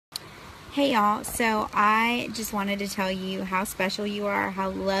Hey y'all, so I just wanted to tell you how special you are, how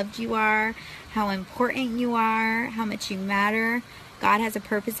loved you are, how important you are, how much you matter. God has a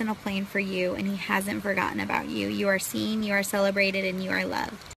purpose and a plan for you, and He hasn't forgotten about you. You are seen, you are celebrated, and you are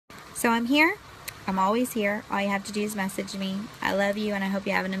loved. So I'm here. I'm always here. All you have to do is message me. I love you, and I hope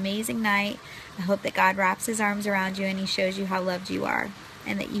you have an amazing night. I hope that God wraps His arms around you and He shows you how loved you are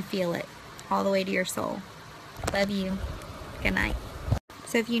and that you feel it all the way to your soul. Love you. Good night.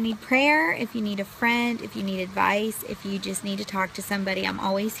 So if you need prayer, if you need a friend, if you need advice, if you just need to talk to somebody, I'm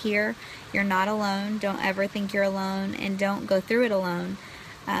always here. You're not alone. Don't ever think you're alone, and don't go through it alone.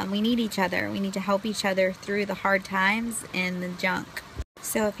 We need each other. We need to help each other through the hard times and the junk.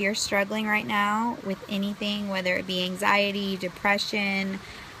 So if you're struggling right now with anything, whether it be anxiety, depression,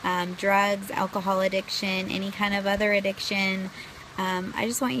 drugs, alcohol addiction, any kind of other addiction, I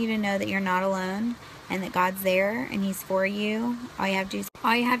just want you to know that you're not alone and that God's there and He's for you. All you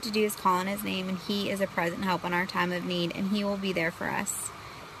have to do is call on His name, and He is a present help in our time of need, and He will be there for us.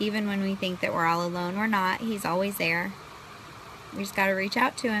 Even when we think that we're all alone, we're not. He's always there. We just got to reach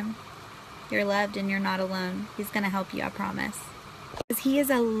out to Him. You're loved and you're not alone. He's going to help you, I promise. Because He is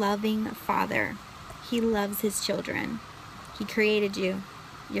a loving Father. He loves His children. He created you.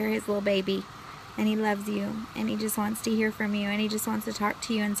 You're His little baby. And He loves you. And He just wants to hear from you. And He just wants to talk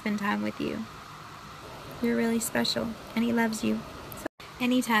to you and spend time with you. You're really special. And He loves you. So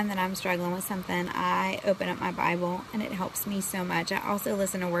anytime that I'm struggling with something, I open up my Bible. And it helps me so much. I also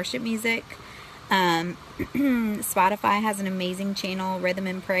listen to worship music. Spotify has an amazing channel, Rhythm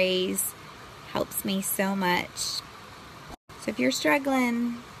and Praise. Helps me so much. So if you're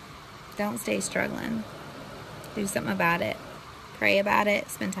struggling, don't stay struggling. Do something about it. Pray about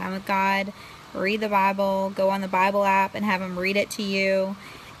it. Spend time with God. Read the Bible. Go on the Bible app and have Him read it to you.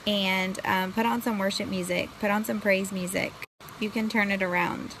 And put on some worship music. Put on some praise music. You can turn it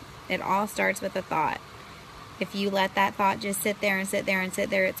around. It all starts with a thought. If you let that thought just sit there and sit there and sit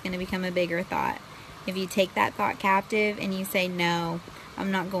there, it's going to become a bigger thought. If you take that thought captive and you say, no,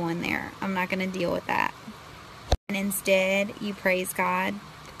 I'm not going there. I'm not going to deal with that. And instead, you praise God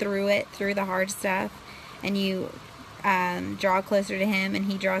through it, through the hard stuff, and you draw closer to Him and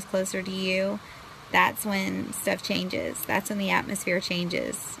He draws closer to you. That's when stuff changes. That's when the atmosphere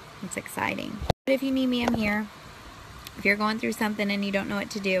changes. It's exciting. But if you need me, I'm here. If you're going through something and you don't know what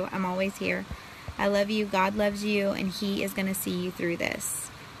to do, I'm always here. I love you. God loves you, and He is going to see you through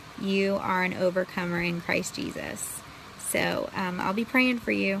this. You are an overcomer in Christ Jesus. So I'll be praying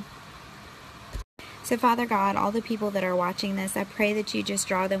for you. So Father God, all the people that are watching this, I pray that you just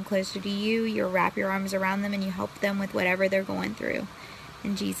draw them closer to you. You wrap your arms around them and you help them with whatever they're going through.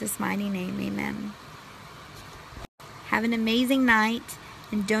 In Jesus' mighty name, amen. Have an amazing night,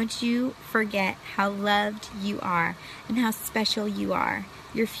 and don't you forget how loved you are and how special you are.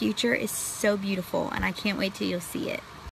 Your future is so beautiful, and I can't wait till you'll see it.